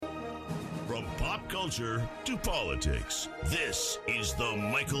From pop culture to politics, this is the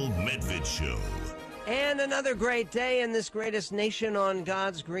Michael Medved Show. And another great day in this greatest nation on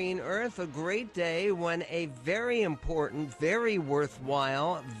God's green earth. A great day when a very important, very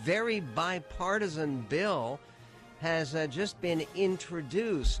worthwhile, very bipartisan bill has just been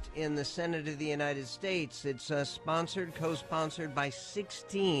introduced in the Senate of the United States. It's co-sponsored by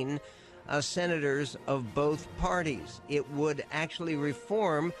 16 senators of both parties. It would actually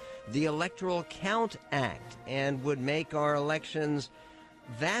reform the Electoral Count Act and would make our elections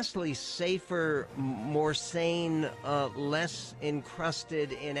vastly safer, more sane, less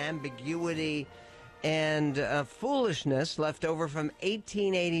encrusted in ambiguity and foolishness left over from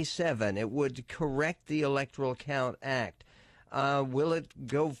 1887. It would correct the Electoral Count Act. Will it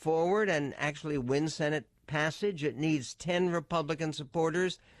go forward and actually win Senate passage? It needs 10 Republican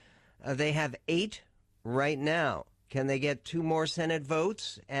supporters. They have 8 right now. Can they get 2 more Senate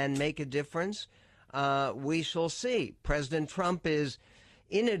votes and make a difference? We shall see. President Trump is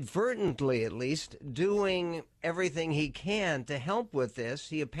inadvertently, at least, doing everything he can to help with this.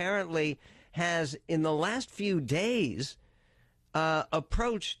 He apparently has, in the last few days,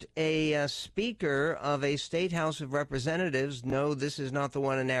 approached a speaker of a state House of Representatives. No, this is not the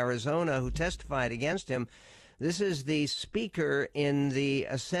one in Arizona who testified against him. This is the speaker in the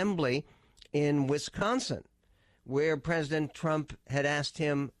assembly in Wisconsin, where President Trump had asked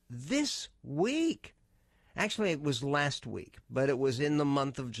him this week. Actually, it was last week, but it was in the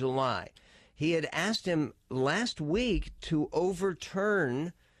month of July. He had asked him last week to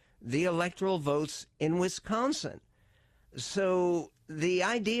overturn the electoral votes in Wisconsin. So the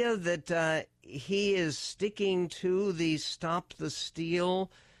idea that he is sticking to the Stop the Steal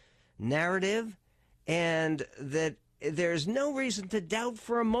narrative, and that there's no reason to doubt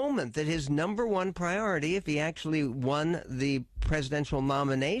for a moment that his number one priority, if he actually won the presidential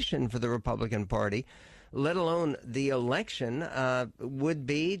nomination for the Republican Party, let alone the election, would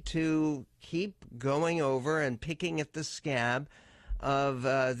be to keep going over and picking at the scab of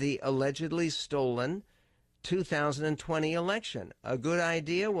the allegedly stolen 2020 election. A good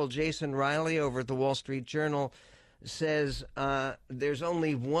idea? Well, Jason Riley over at the Wall Street Journal says there's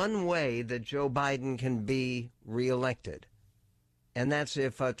only one way that Joe Biden can be reelected, and that's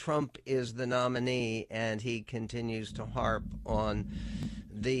if Trump is the nominee and he continues to harp on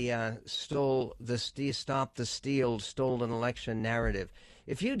the Stop the Steal stolen election narrative.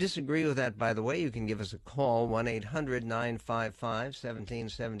 If you disagree with that, by the way, you can give us a call,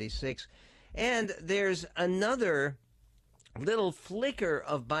 1-800-955-1776. And there's another little flicker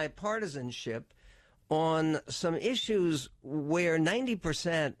of bipartisanship on some issues where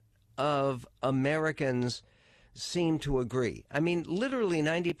 90% of Americans seem to agree. I mean, literally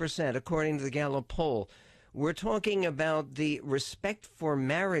 90%, according to the Gallup poll. We're talking about the Respect for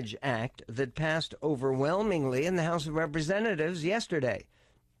Marriage Act that passed overwhelmingly in the House of Representatives yesterday.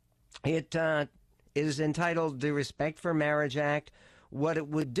 It is entitled the Respect for Marriage Act. What it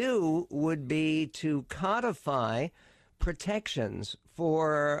would do would be to codify protections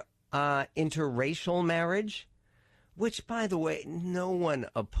for interracial marriage, which, by the way, no one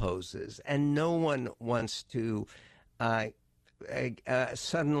opposes, and no one wants to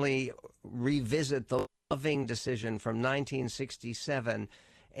suddenly revisit the Loving decision from 1967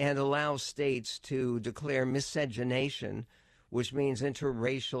 and allow states to declare miscegenation, which means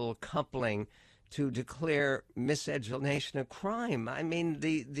interracial coupling, to declare miscegenation a crime. I mean,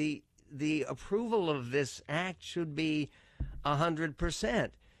 the approval of this act should be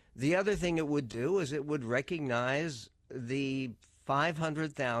 100%. The other thing it would do is it would recognize the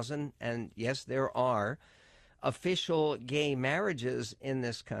 500,000, and yes, there are, official gay marriages in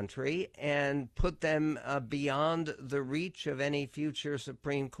this country and put them beyond the reach of any future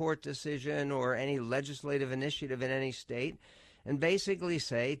Supreme Court decision or any legislative initiative in any state, and basically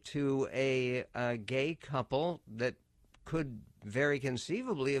say to a gay couple that could very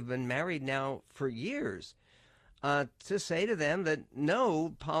conceivably have been married now for years, to say to them that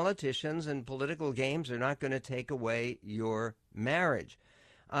no, politicians and political games are not going to take away your marriage.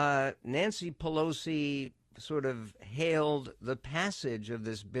 Nancy Pelosi sort of hailed the passage of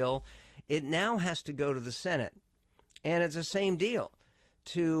this bill. It now has to go to the Senate. And it's the same deal.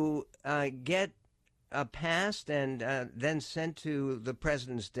 To get passed and then sent to the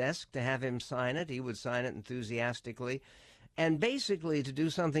president's desk to have him sign it, he would sign it enthusiastically, and basically to do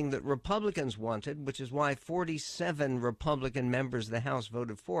something that Republicans wanted, which is why 47 Republican members of the House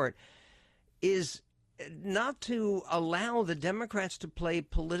voted for it, is not to allow the Democrats to play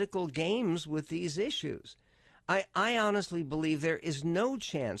political games with these issues. I honestly believe there is no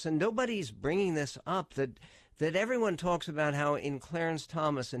chance, and nobody's bringing this up, that that everyone talks about how in Clarence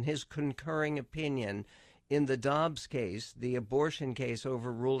Thomas and his concurring opinion in the Dobbs case, the abortion case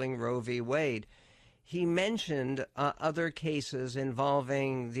overruling Roe v. Wade, he mentioned other cases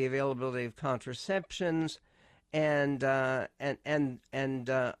involving the availability of contraceptions and of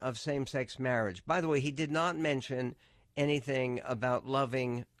same-sex marriage. By the way, he did not mention anything about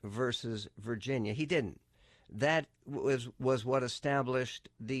Loving versus Virginia. He didn't. That was what established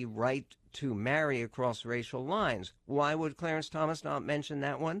the right to marry across racial lines. Why would Clarence Thomas not mention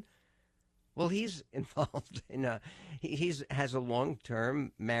that one? Well, he's involved in he has a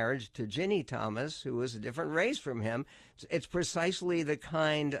long-term marriage to Ginny Thomas, who is a different race from him. It's precisely the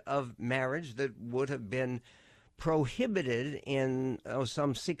kind of marriage that would have been prohibited in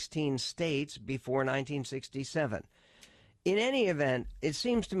some 16 states before 1967. In any event, it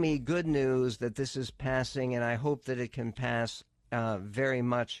seems to me good news that this is passing, and I hope that it can pass very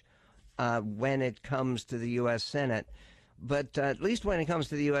much when it comes to the U.S. Senate. But at least when it comes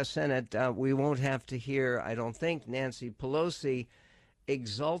to the U.S. Senate, we won't have to hear, I don't think, Nancy Pelosi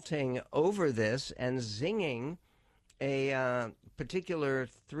exulting over this and zinging a particular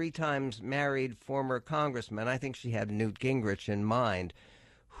 3 times married former congressman. I think she had Newt Gingrich in mind,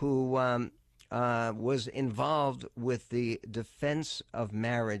 who was involved with the Defense of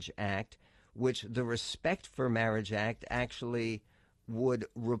Marriage Act, which the Respect for Marriage Act actually would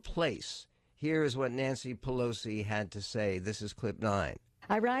replace. Here is what Nancy Pelosi had to say. This is clip 9.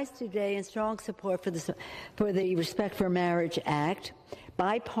 I rise today in strong support for the Respect for Marriage Act,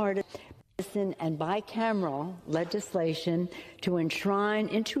 bipartisan and bicameral legislation to enshrine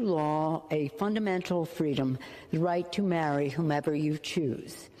into law a fundamental freedom, the right to marry whomever you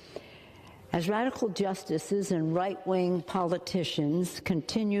choose. As radical justices and right-wing politicians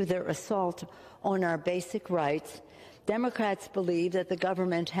continue their assault on our basic rights, Democrats believe that the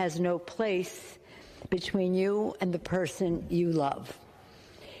government has no place between you and the person you love.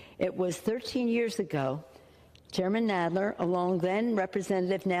 It was 13 years ago, Chairman Nadler, along then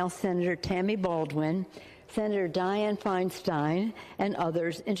Representative, now Senator Tammy Baldwin, Senator Dianne Feinstein, and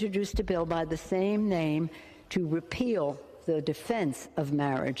others introduced a bill by the same name to repeal the Defense of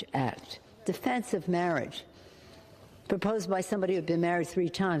Marriage Act. Defense of marriage, proposed by somebody who had been married 3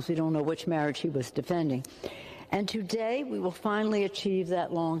 times. We don't know which marriage he was defending. And today, we will finally achieve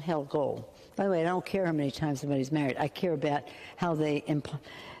that long-held goal. By the way, I don't care how many times somebody's married. I care about how they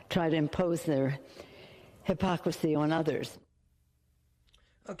try to impose their hypocrisy on others.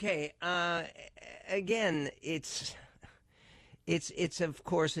 Okay. Again, it's of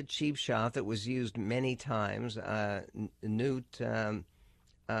course a cheap shot that was used many times. Newt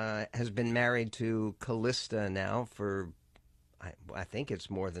has been married to Callista now for, I think it's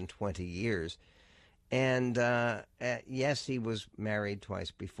more than 20 years. And yes, he was married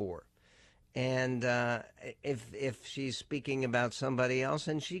twice before. And if she's speaking about somebody else,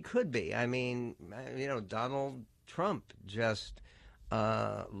 and she could be. I mean, Donald Trump just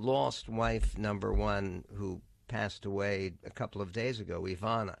lost wife number 1, who passed away a couple of days ago,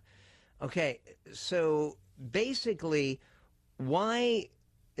 Ivana. Okay, so basically, why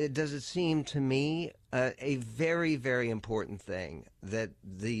does it seem to me a very, very important thing that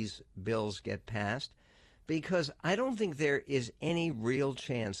these bills get passed? Because I don't think there is any real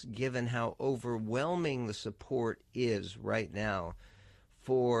chance, given how overwhelming the support is right now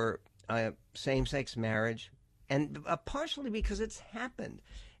for same-sex marriage, and partially because it's happened.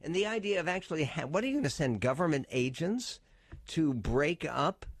 And the idea of actually, what are you going to send government agents to break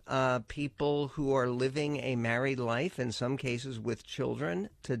up people who are living a married life, in some cases with children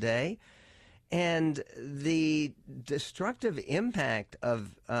today? And the destructive impact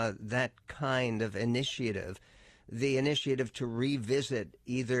of that kind of initiative, the initiative to revisit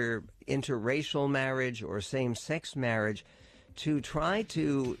either interracial marriage or same-sex marriage, to try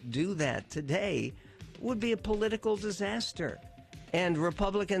to do that today would be a political disaster. And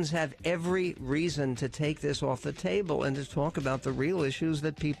Republicans have every reason to take this off the table and to talk about the real issues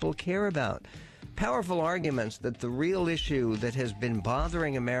that people care about. Powerful arguments that the real issue that has been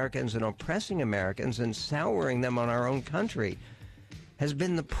bothering Americans and oppressing Americans and souring them on our own country has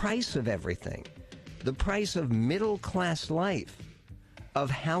been the price of everything. The price of middle-class life, of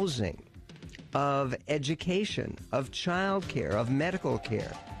housing, of education, of child care, of medical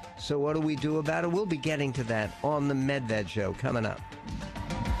care. So what do we do about it? We'll be getting to that on the Medved Show coming up.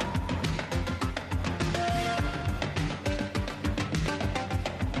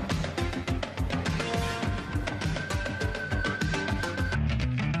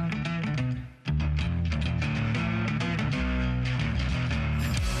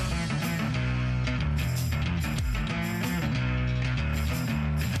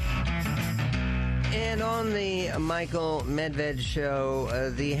 on the Michael Medved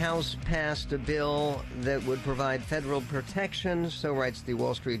show, the House passed a bill that would provide federal protection, so writes the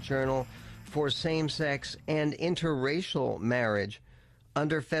Wall Street Journal, for same-sex and interracial marriage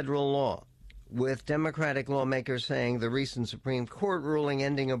under federal law, with Democratic lawmakers saying the recent Supreme Court ruling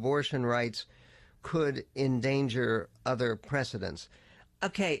ending abortion rights could endanger other precedents.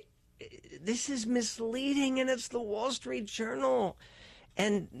 Okay, this is misleading, and it's the Wall Street Journal.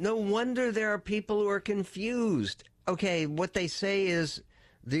 And no wonder there are people who are confused. Okay, what they say is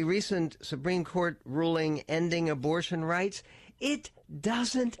the recent Supreme Court ruling ending abortion rights, it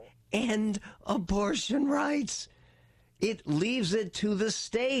doesn't end abortion rights. It leaves it to the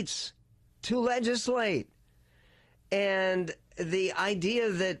states to legislate. And the idea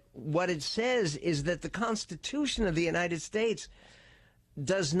that what it says is that the Constitution of the United States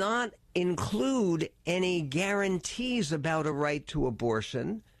does not include any guarantees about a right to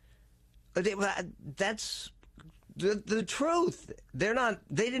abortion. That's the truth. They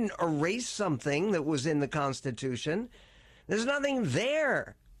didn't erase something that was in the Constitution. There's nothing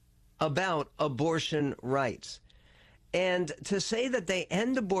there about abortion rights. And to say that they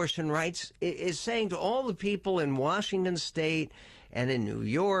end abortion rights is saying to all the people in Washington State and in New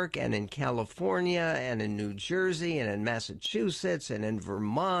York and in California and in New Jersey and in Massachusetts and in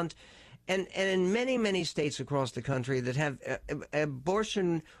Vermont and in many, many states across the country that have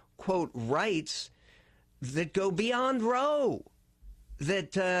abortion, quote, rights that go beyond Roe.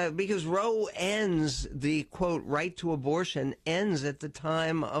 That because Roe ends, the, quote, right to abortion ends at the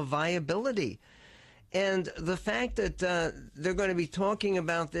time of viability. And the fact that they're going to be talking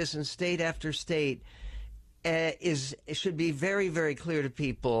about this in state after state should be very, very clear to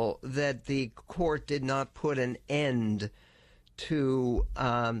people that the court did not put an end to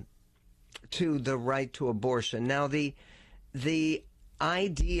the right to abortion. Now, the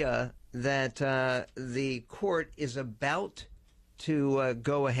idea that the court is about to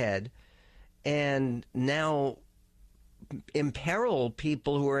go ahead and now imperil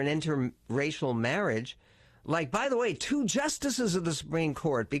people who are in interracial marriage, like, by the way, 2 justices of the Supreme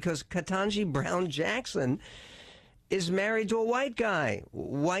Court, because Ketanji Brown Jackson is married to a white guy,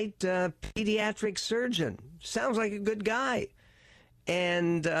 white pediatric surgeon. Sounds like a good guy.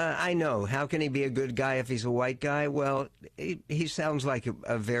 And I know, how can he be a good guy if he's a white guy? Well, he sounds like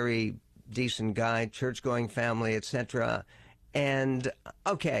a very decent guy, church-going family, etc. And,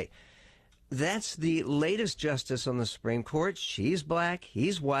 okay, that's the latest justice on the Supreme Court. She's black,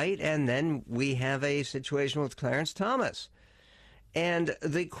 he's white, and then we have a situation with Clarence Thomas. And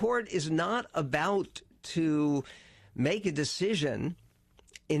the court is not about to make a decision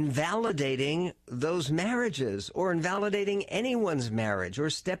invalidating those marriages or invalidating anyone's marriage or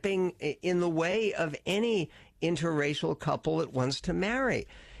stepping in the way of any interracial couple that wants to marry.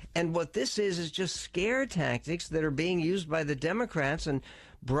 And what this is just scare tactics that are being used by the Democrats. And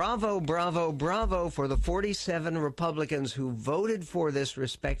bravo, bravo, bravo for the 47 Republicans who voted for this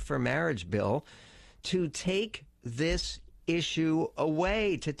Respect for Marriage bill to take this issue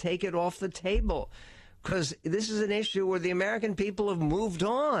away, to take it off the table. Because this is an issue where the American people have moved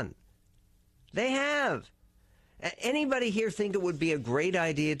on. They have. Anybody here think it would be a great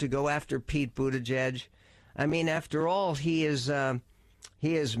idea to go after Pete Buttigieg? I mean, after all, he is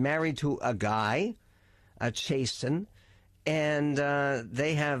married to a guy, a Chasten, and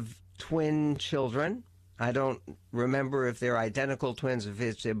they have twin children. I don't remember if they're identical twins,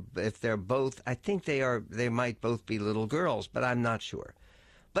 if they're both. I think they are. They might both be little girls, but I'm not sure.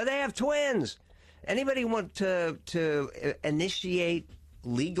 But they have twins. Anybody want to initiate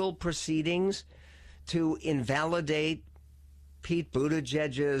legal proceedings to invalidate Pete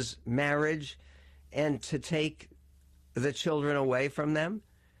Buttigieg's marriage and to take the children away from them?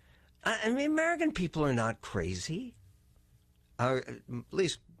 I mean, American people are not crazy. At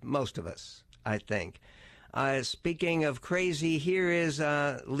least most of us, I think. Speaking of crazy, here is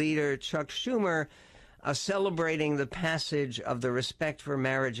leader Chuck Schumer celebrating the passage of the Respect for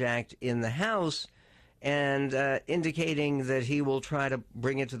Marriage Act in the House and indicating that he will try to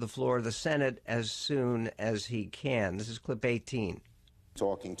bring it to the floor of the Senate as soon as he can. This is clip 18.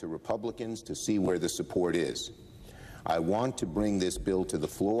 Talking to Republicans to see where the support is. I want to bring this bill to the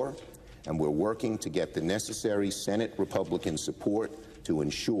floor, and we're working to get the necessary Senate Republican support to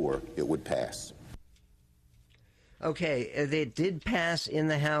ensure it would pass. Okay, it did pass in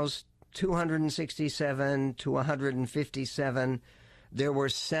the House 267 to 157. There were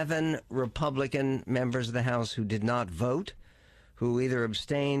 7 Republican members of the House who did not vote, who either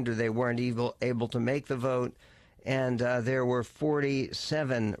abstained or they weren't able to make the vote. And there were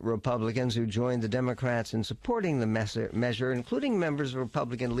 47 Republicans who joined the Democrats in supporting the measure, including members of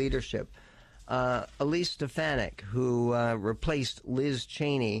Republican leadership. Elise Stefanik, who replaced Liz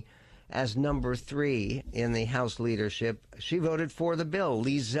Cheney as number 3 in the House leadership, she voted for the bill.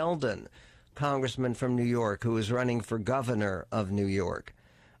 Lee Zeldin, congressman from New York, who is running for governor of New York,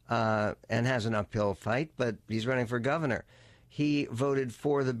 and has an uphill fight, but he's running for governor. He voted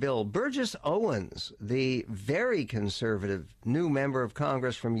for the bill. Burgess Owens, the very conservative new member of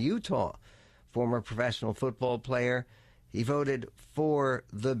Congress from Utah, former professional football player, he voted for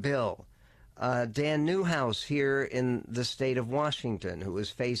the bill. Dan Newhouse here in the state of Washington, who is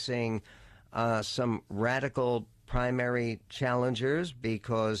facing some radical primary challengers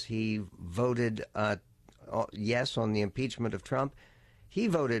because he voted yes on the impeachment of Trump. He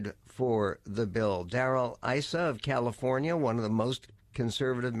voted for the bill. Darrell Issa of California, one of the most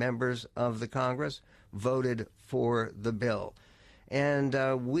conservative members of the Congress, voted for the bill.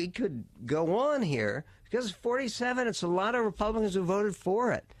 And we could go on here because 47, it's a lot of Republicans who voted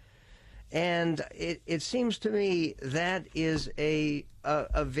for it. And it seems to me that is a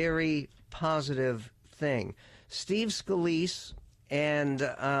very positive thing. Steve Scalise and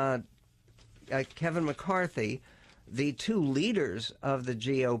Kevin McCarthy, the 2 leaders of the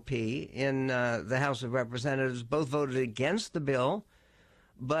GOP in the House of Representatives, both voted against the bill,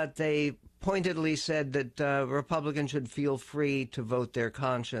 but they pointedly said that Republicans should feel free to vote their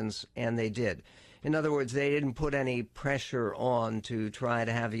conscience, and they did. In other words, they didn't put any pressure on to try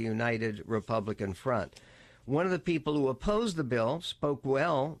to have a united Republican front. One of the people who opposed the bill spoke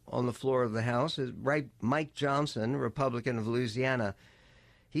well on the floor of the House, is Mike Johnson, Republican of Louisiana.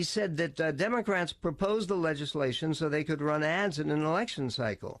 He said that Democrats proposed the legislation so they could run ads in an election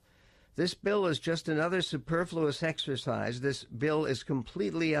cycle. This bill is just another superfluous exercise. This bill is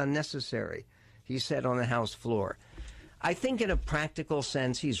completely unnecessary, he said on the House floor. I think in a practical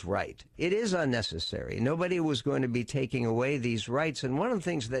sense, he's right. It is unnecessary. Nobody was going to be taking away these rights. And one of the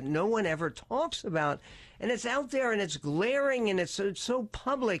things that no one ever talks about, and it's out there and it's glaring and it's so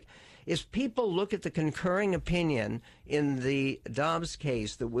public, is people look at the concurring opinion in the Dobbs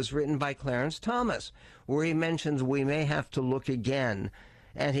case that was written by Clarence Thomas, where he mentions we may have to look again.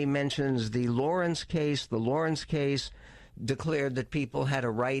 And he mentions the Lawrence case. The Lawrence case declared that people had a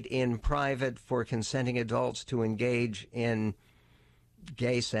right in private for consenting adults to engage in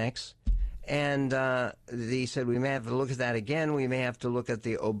gay sex. And he said we may have to look at that again. We may have to look at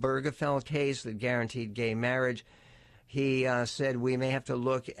the Obergefell case that guaranteed gay marriage. He said we may have to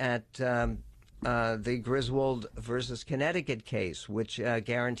look at the Griswold versus Connecticut case, which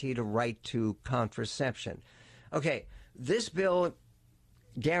guaranteed a right to contraception. Okay, this bill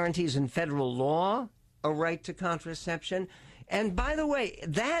guarantees in federal law a right to contraception. And by the way,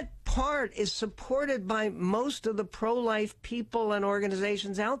 that part is supported by most of the pro-life people and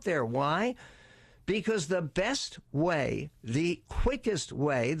organizations out there. Why? Because the best way, the quickest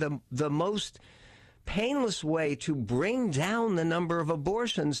way, the most painless way to bring down the number of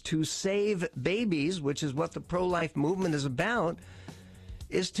abortions to save babies, which is what the pro-life movement is about,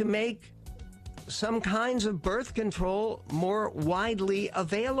 is to make some kinds of birth control more widely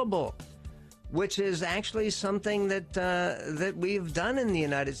available, which is actually something that we've done in the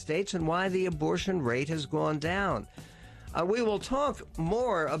United States and why the abortion rate has gone down. We will talk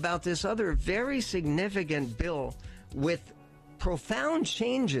more about this other very significant bill with profound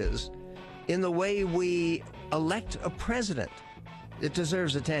changes in the way we elect a president. It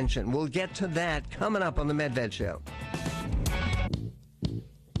deserves attention. We'll get to that coming up on the Medved Show.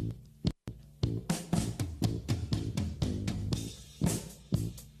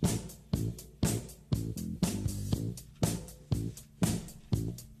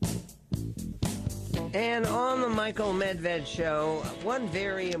 And on the Michael Medved Show, one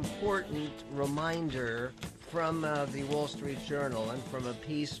very important reminder from the Wall Street Journal and from a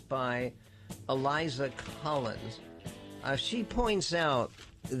piece by Eliza Collins. She points out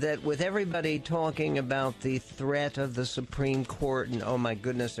that with everybody talking about the threat of the Supreme Court and, oh my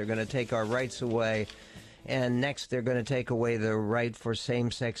goodness, they're going to take our rights away, and next they're going to take away the right for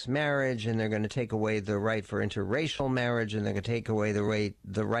same-sex marriage, and they're going to take away the right for interracial marriage, and they're going to take away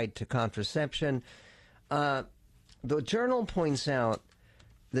the right to contraception. The Journal points out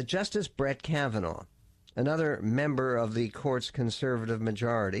that Justice Brett Kavanaugh, another member of the court's conservative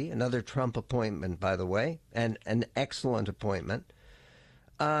majority, another Trump appointment, by the way, and an excellent appointment,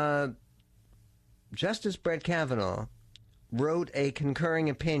 Justice Brett Kavanaugh wrote a concurring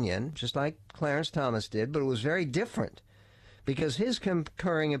opinion, just like Clarence Thomas did, but it was very different because his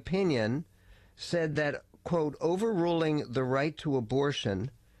concurring opinion said that, quote, overruling the right to abortion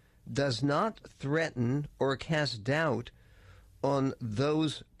does not threaten or cast doubt on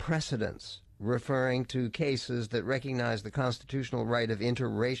those precedents, referring to cases that recognize the constitutional right of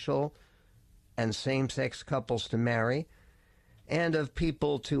interracial and same-sex couples to marry, and of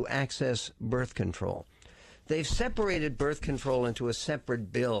people to access birth control. They've separated birth control into a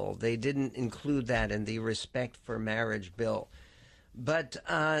separate bill. They didn't include that in the Respect for Marriage bill. But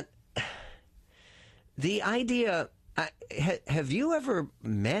the idea, have you ever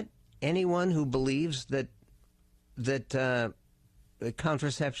met anyone who believes that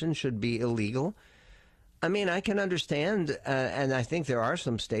contraception should be illegal? I mean, I can understand, and I think there are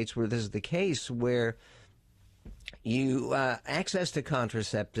some states where this is the case, where you access to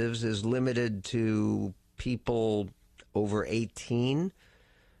contraceptives is limited to people over 18.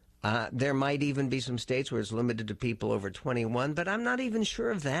 There might even be some states where it's limited to people over 21, but I'm not even sure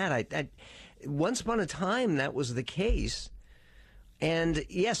of that. Once upon a time, that was the case. And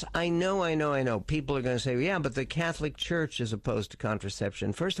yes, I know. People are going to say, yeah, but the Catholic Church is opposed to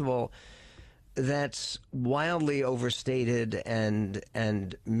contraception. First of all, that's wildly overstated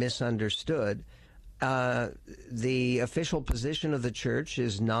and misunderstood. The official position of the church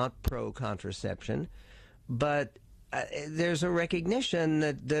is not pro-contraception, but there's a recognition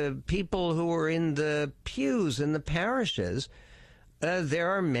that the people who are in the pews in the parishes, there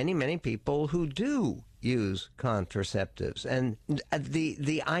are many, many people who do use contraceptives. And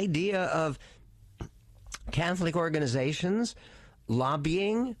the idea of Catholic organizations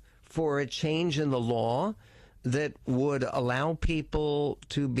lobbying for a change in the law that would allow people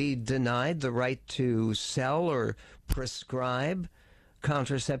to be denied the right to sell or prescribe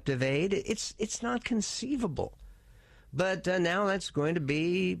contraceptive aid, it's not conceivable. But now that's going to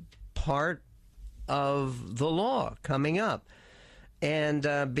be part of the law coming up.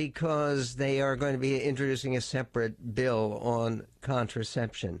 And because they are going to be introducing a separate bill on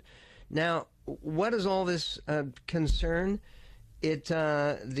contraception. Now, what does all this concern?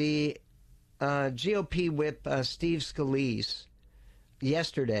 The GOP whip Steve Scalise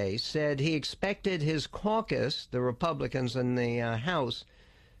yesterday said he expected his caucus, the Republicans in the House,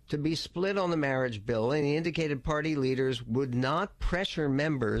 to be split on the marriage bill, and he indicated party leaders would not pressure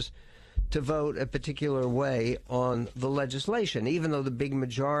members to vote a particular way on the legislation, even though the big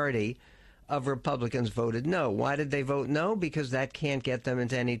majority of Republicans voted no. Why did they vote no? Because that can't get them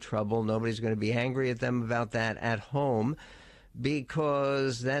into any trouble. Nobody's going to be angry at them about that at home,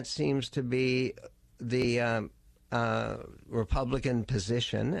 because that seems to be the Republican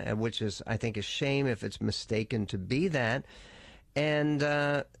position, which is, I think, a shame if it's mistaken to be that. And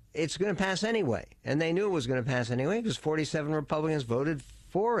it's going to pass anyway. And they knew it was going to pass anyway because 47 Republicans voted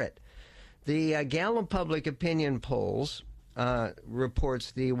for it. The Gallup Public Opinion polls,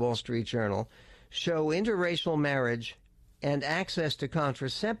 reports the Wall Street Journal, show interracial marriage and access to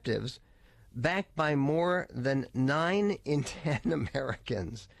contraceptives backed by more than 9 in 10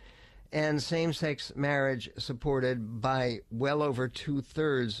 Americans, and same-sex marriage supported by well over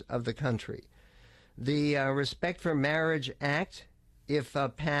 2/3 of the country. The Respect for Marriage Act, if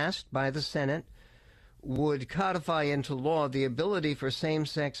passed by the Senate, would codify into law the ability for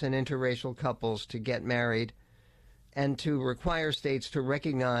same-sex and interracial couples to get married and to require states to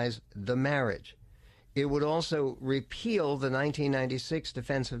recognize the marriage. It would also repeal the 1996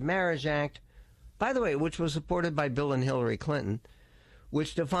 Defense of Marriage Act, by the way, which was supported by Bill and Hillary Clinton,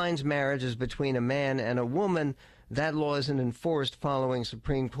 which defines marriage as between a man and a woman. That law isn't enforced following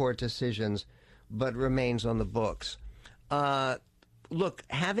Supreme Court decisions, but remains on the books. Look,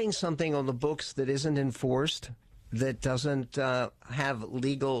 having something on the books that isn't enforced, that doesn't have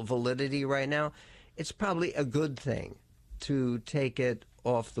legal validity right now, it's probably a good thing to take it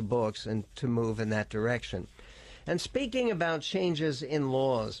off the books and to move in that direction. And speaking about changes in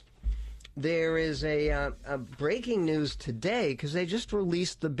laws, there is a breaking news today because they just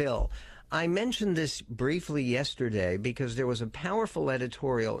released the bill. I mentioned this briefly yesterday because there was a powerful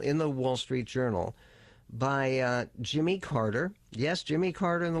editorial in the Wall Street Journal by Jimmy Carter. Yes, Jimmy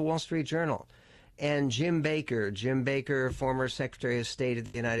Carter in the Wall Street Journal. And Jim Baker. Jim Baker, former Secretary of State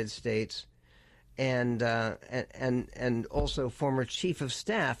of the United States, and also former Chief of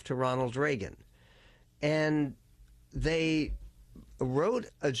Staff to Ronald Reagan. And they wrote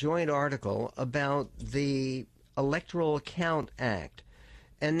a joint article about the Electoral Count Act.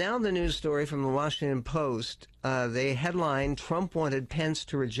 And now the news story from the Washington Post, the headline, Trump wanted Pence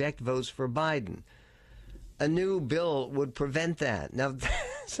to reject votes for Biden. A new bill would prevent that. Now,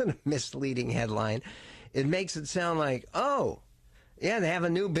 that's a misleading headline. It makes it sound like, oh, yeah, they have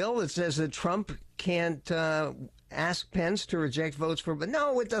a new bill that says that Trump can't ask Pence to reject votes for, but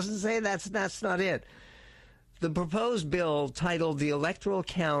no, it doesn't say that's not it. The proposed bill, titled the Electoral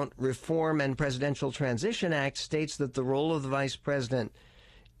Count Reform and Presidential Transition Act, states that the role of the vice president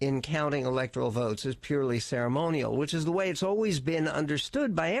in counting electoral votes is purely ceremonial, which is the way it's always been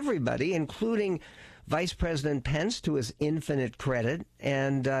understood by everybody, including Vice President Pence, to his infinite credit,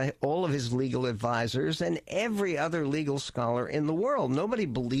 and all of his legal advisors and every other legal scholar in the world. Nobody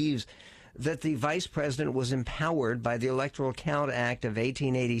believes that the vice president was empowered by the Electoral Count Act of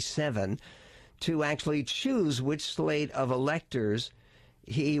 1887 to actually choose which slate of electors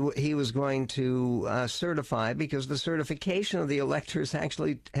he was going to certify, because the certification of the electors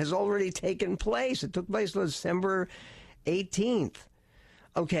actually has already taken place. It took place on December 18th.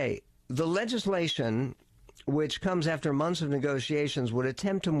 Okay, the legislation, which comes after months of negotiations, would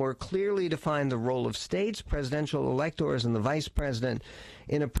attempt to more clearly define the role of states, presidential electors, and the vice president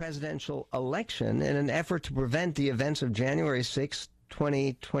in a presidential election in an effort to prevent the events of January 6,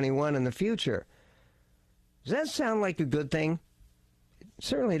 2021 in the future. Does that sound like a good thing? It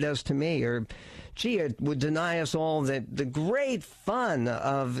certainly does to me. Or, gee, it would deny us all the great fun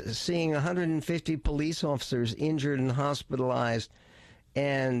of seeing 150 police officers injured and hospitalized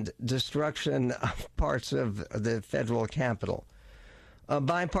and destruction of parts of the federal Capitol. A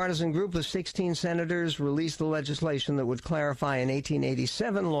bipartisan group of 16 senators released the legislation that would clarify an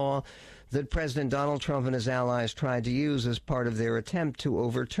 1887 law that President Donald Trump and his allies tried to use as part of their attempt to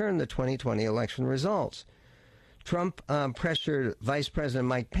overturn the 2020 election results. Trump pressured Vice President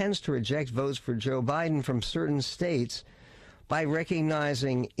Mike Pence to reject votes for Joe Biden from certain states by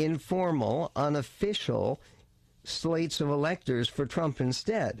recognizing informal, unofficial slates of electors for Trump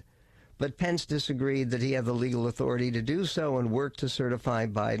instead. But Pence disagreed that he had the legal authority to do so and worked to certify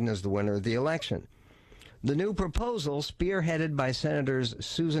Biden as the winner of the election. The new proposal, spearheaded by Senators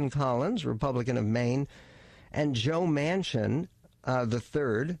Susan Collins, Republican of Maine, and Joe Manchin, the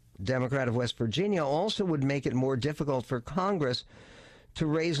third, Democrat of West Virginia, also would make it more difficult for Congress to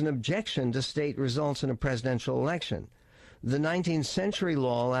raise an objection to state results in a presidential election. The 19th century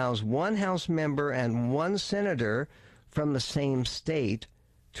law allows one House member and one senator from the same state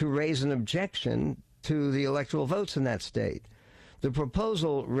to raise an objection to the electoral votes in that state. The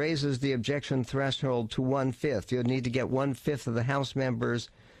proposal raises the objection threshold to 1/5. You'd need to get 1/5 of the House members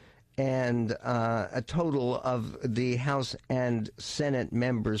and a total of the House and Senate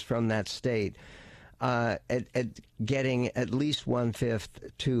members from that state at getting at least 1/5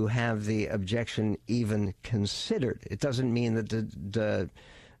 to have the objection even considered. It doesn't mean that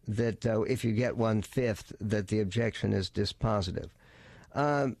if you get 1/5 that the objection is dispositive.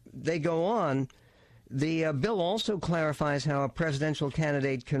 They go on. The bill also clarifies how a presidential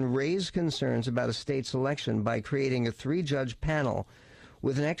candidate can raise concerns about a state's election by creating a 3-judge panel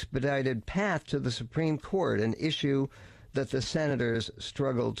with an expedited path to the Supreme Court, an issue that the senators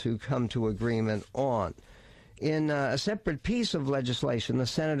struggled to come to agreement on. In a separate piece of legislation, the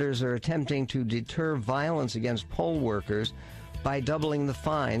senators are attempting to deter violence against poll workers by doubling the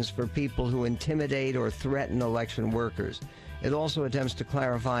fines for people who intimidate or threaten election workers. It also attempts to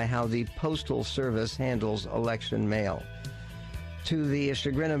clarify how the Postal Service handles election mail. To the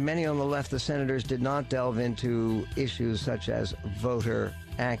chagrin of many on the left, the senators did not delve into issues such as voter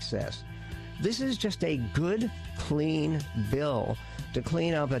access. This is just a good, clean bill to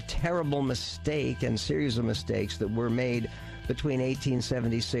clean up a terrible mistake and series of mistakes that were made between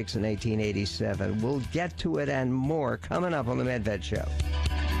 1876 and 1887. We'll get to it and more coming up on the Medved Show.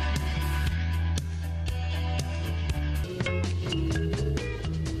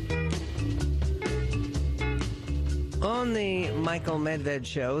 On the Michael Medved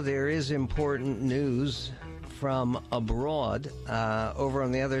Show, there is important news from abroad. Over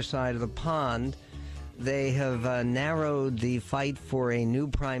on the other side of the pond, they have narrowed the fight for a new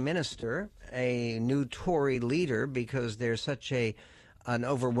prime minister, a new Tory leader, because there's such an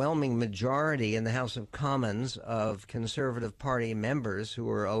overwhelming majority in the House of Commons of Conservative Party members who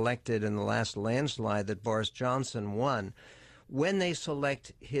were elected in the last landslide that Boris Johnson won. When they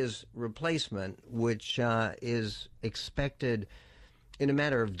select his replacement, which is expected in a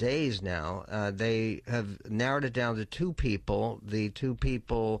matter of days now, they have narrowed it down to 2 people. The 2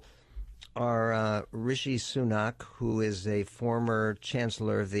 people are Rishi Sunak, who is a former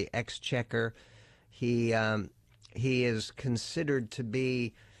Chancellor of the Exchequer. He is considered to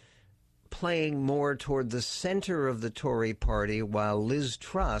be playing more toward the center of the Tory party, while Liz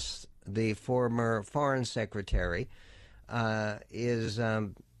Truss, the former Foreign Secretary, is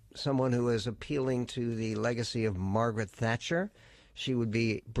someone who is appealing to the legacy of Margaret Thatcher. She would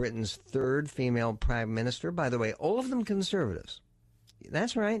be Britain's 3rd female prime minister. By the way, all of them conservatives.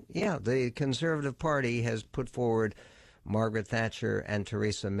 That's right. Yeah, the Conservative Party has put forward Margaret Thatcher and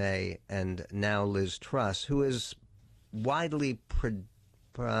Theresa May, and now Liz Truss, who is widely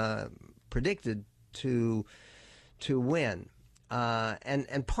predicted to win.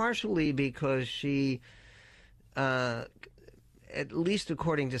 and partially because she, at least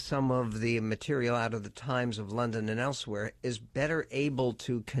according to some of the material out of the Times of London and elsewhere, is better able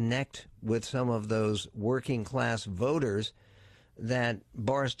to connect with some of those working class voters that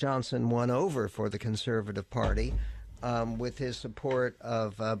Boris Johnson won over for the Conservative Party with his support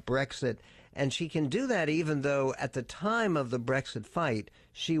of Brexit. And she can do that even though at the time of the Brexit fight,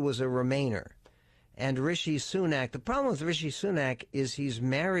 she was a Remainer. And Rishi Sunak, the problem with Rishi Sunak is he's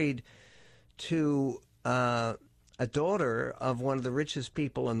married to a daughter of one of the richest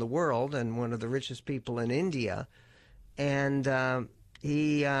people in the world and one of the richest people in India. And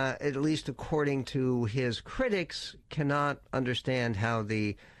he, at least according to his critics, cannot understand how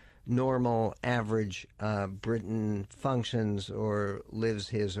the normal, average Briton functions or lives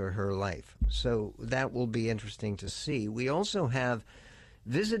his or her life. So that will be interesting to see. We also have,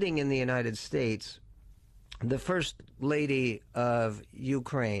 visiting in the United States, the First Lady of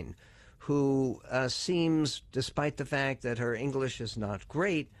Ukraine, who seems, despite the fact that her English is not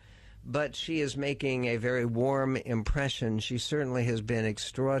great, but she is making a very warm impression. She certainly has been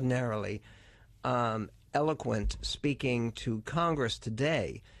extraordinarily eloquent speaking to Congress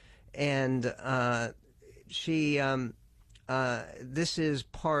today. And this is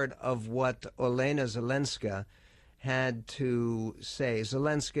part of what Olena Zelenska had to say.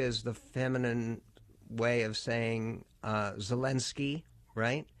 Zelenska is the feminine way of saying Zelensky,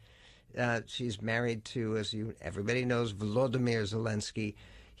 right? She's married to, as everybody knows, Volodymyr Zelensky.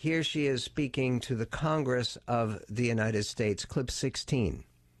 Here she is speaking to the Congress of the United States. Clip 16.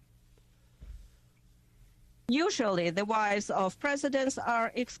 Usually, the wives of presidents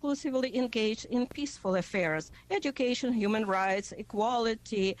are exclusively engaged in peaceful affairs: education, human rights,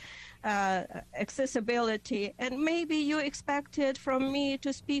 equality, accessibility, and maybe you expected from me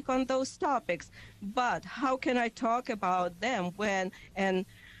to speak on those topics. But how can I talk about them when an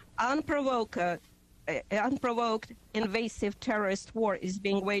unprovoked invasive terrorist war is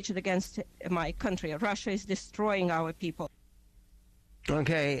being waged against my country? Russia is destroying our people.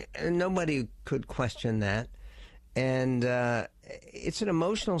 Okay, nobody could question that. And it's an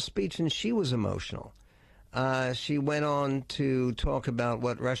emotional speech, and she was emotional. She went on to talk about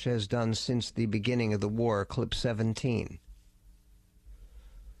what Russia has done since the beginning of the war. Clip 17.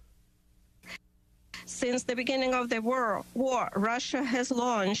 Since the beginning of the war, Russia has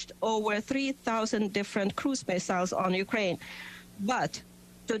launched over 3,000 different cruise missiles on Ukraine. But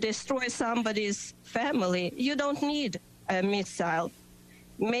to destroy somebody's family, you don't need a missile.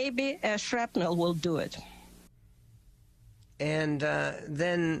 Maybe a shrapnel will do it. And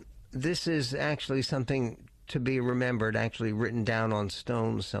then this is actually something to be remembered, actually written down on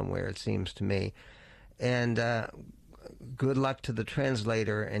stone somewhere, it seems to me. And good luck to the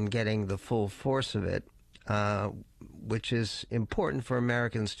translator in getting the full force of it, which is important for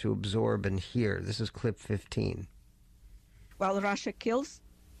Americans to absorb and hear. This is clip 15. While Russia kills,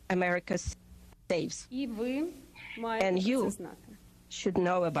 America saves. And you should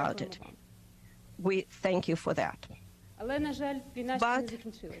know about it. We thank you for that. But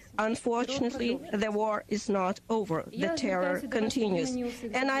unfortunately, the war is not over. The terror continues.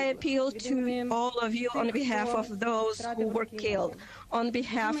 And I appeal to all of you on behalf of those who were killed, on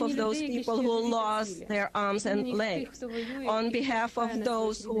behalf of those people who lost their arms and legs, on behalf of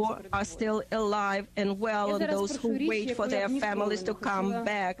those who are still alive and well, and those who wait for their families to come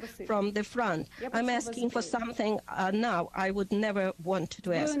back from the front. I'm asking for something now I would never want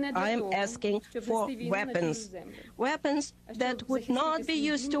to ask. I'm asking for weapons. Weapons that would not be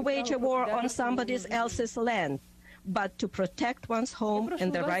used to wage a war on somebody else's land, but to protect one's home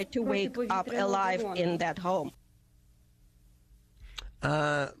and the right to wake up alive in that home.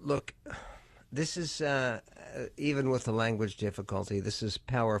 Look, this is, even with the language difficulty, this is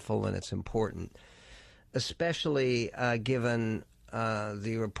powerful and it's important, especially given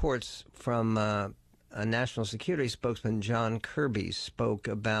the reports from a national security spokesman, John Kirby, spoke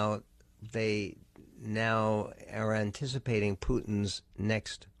about they now are anticipating Putin's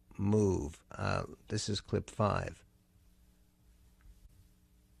next move. This is clip 5.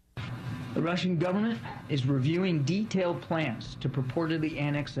 The Russian government is reviewing detailed plans to purportedly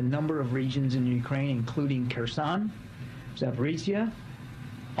annex a number of regions in Ukraine, including Kherson, Zaporizhia,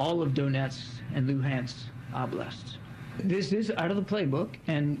 all of Donetsk and Luhansk oblasts. This is out of the playbook,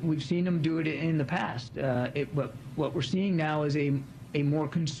 and we've seen them do it in the past. What we're seeing now is a more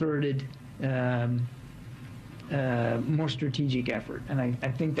concerted, more strategic effort, and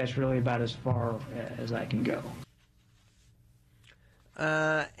I think that's really about as far as I can go.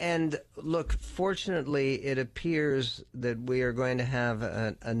 And look, fortunately, it appears that we are going to have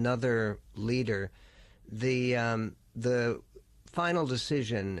another leader. The final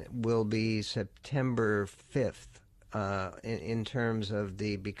decision will be September 5th. In terms of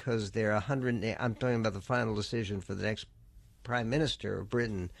because there are 100, I'm talking about the final decision for the next Prime Minister of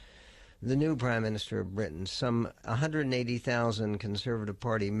Britain, the new Prime Minister of Britain. Some 180,000 Conservative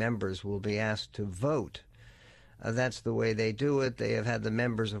Party members will be asked to vote. That's the way they do it. They have had the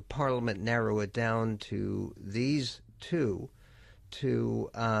members of Parliament narrow it down to these two, to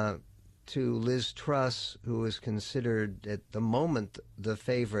Liz Truss, who is considered at the moment the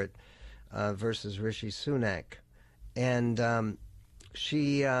favorite, versus Rishi Sunak. And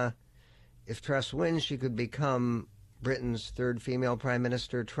she, if Truss wins, she could become Britain's third female prime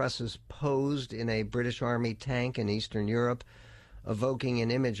minister. Truss is posed in a British Army tank in Eastern Europe, evoking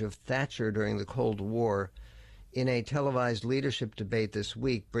an image of Thatcher during the Cold War. In a televised leadership debate this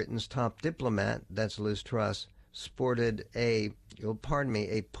week, Britain's top diplomat, that's Liz Truss, sported a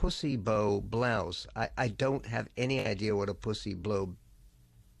pussy bow blouse. I don't have any idea what a pussy bow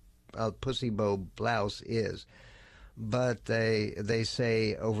blouse is. But they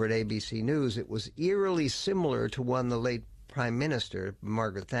say over at ABC News it was eerily similar to one the late Prime Minister,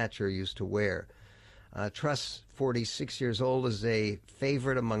 Margaret Thatcher, used to wear. Truss, 46 years old, is a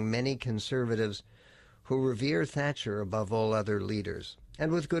favorite among many conservatives who revere Thatcher above all other leaders,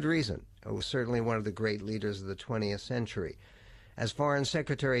 and with good reason. It was certainly one of the great leaders of the 20th century. As Foreign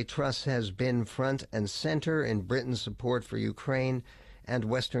Secretary, Truss has been front and center in Britain's support for Ukraine and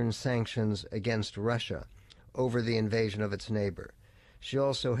Western sanctions against Russia over the invasion of its neighbor. She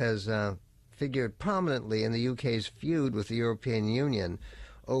also has figured prominently in the UK's feud with the European Union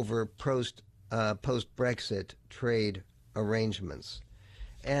over post-Brexit trade arrangements.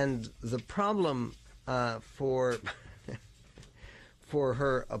 And the problem for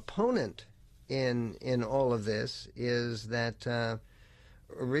her opponent in all of this is that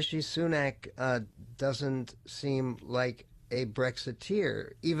Rishi Sunak doesn't seem like a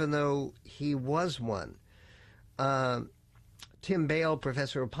Brexiteer, even though he was one. Tim Bale,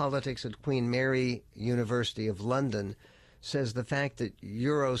 professor of politics at Queen Mary University of London, says the fact that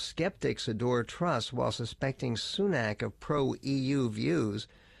Eurosceptics adore Truss while suspecting Sunak of pro-EU views,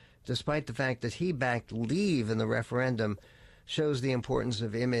 despite the fact that he backed Leave in the referendum, shows the importance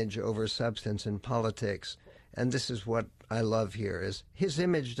of image over substance in politics. And this is what I love here, is his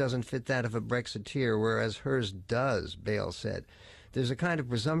image doesn't fit that of a Brexiteer, whereas hers does, Bale said. There's a kind of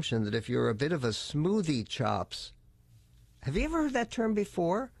presumption that if you're a bit of a smoothie chops, have you ever heard that term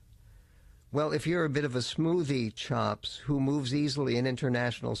before? Well, if you're a bit of a smoothie chops who moves easily in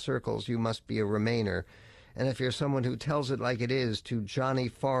international circles, you must be a Remainer. And if you're someone who tells it like it is to Johnny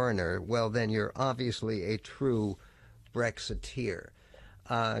Foreigner, well, then you're obviously a true Brexiteer.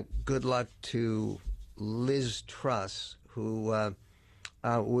 Good luck to Liz Truss, who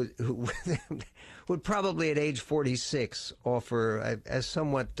would probably at age 46 offer a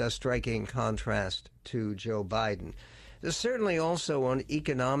somewhat striking contrast to Joe Biden. There's certainly also on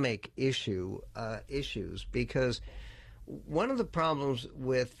economic issues, because one of the problems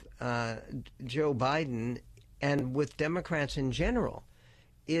with Joe Biden and with Democrats in general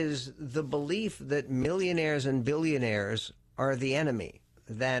is the belief that millionaires and billionaires are the enemy,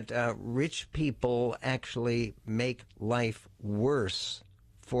 that rich people actually make life worse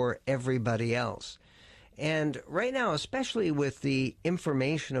for everybody else. And right now, especially with the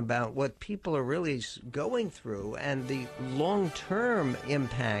information about what people are really going through and the long-term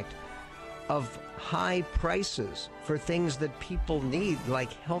impact of high prices for things that people need,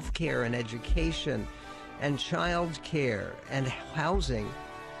 like health care and education and child care and housing,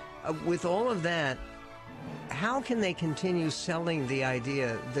 with all of that, how can they continue selling the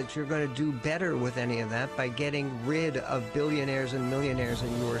idea that you're going to do better with any of that by getting rid of billionaires and millionaires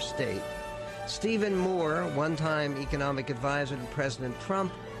in your state? Stephen Moore, one-time economic advisor to President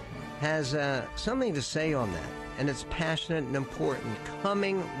Trump, has something to say on that, and it's passionate and important,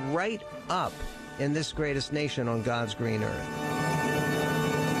 coming right up in this greatest nation on God's green earth.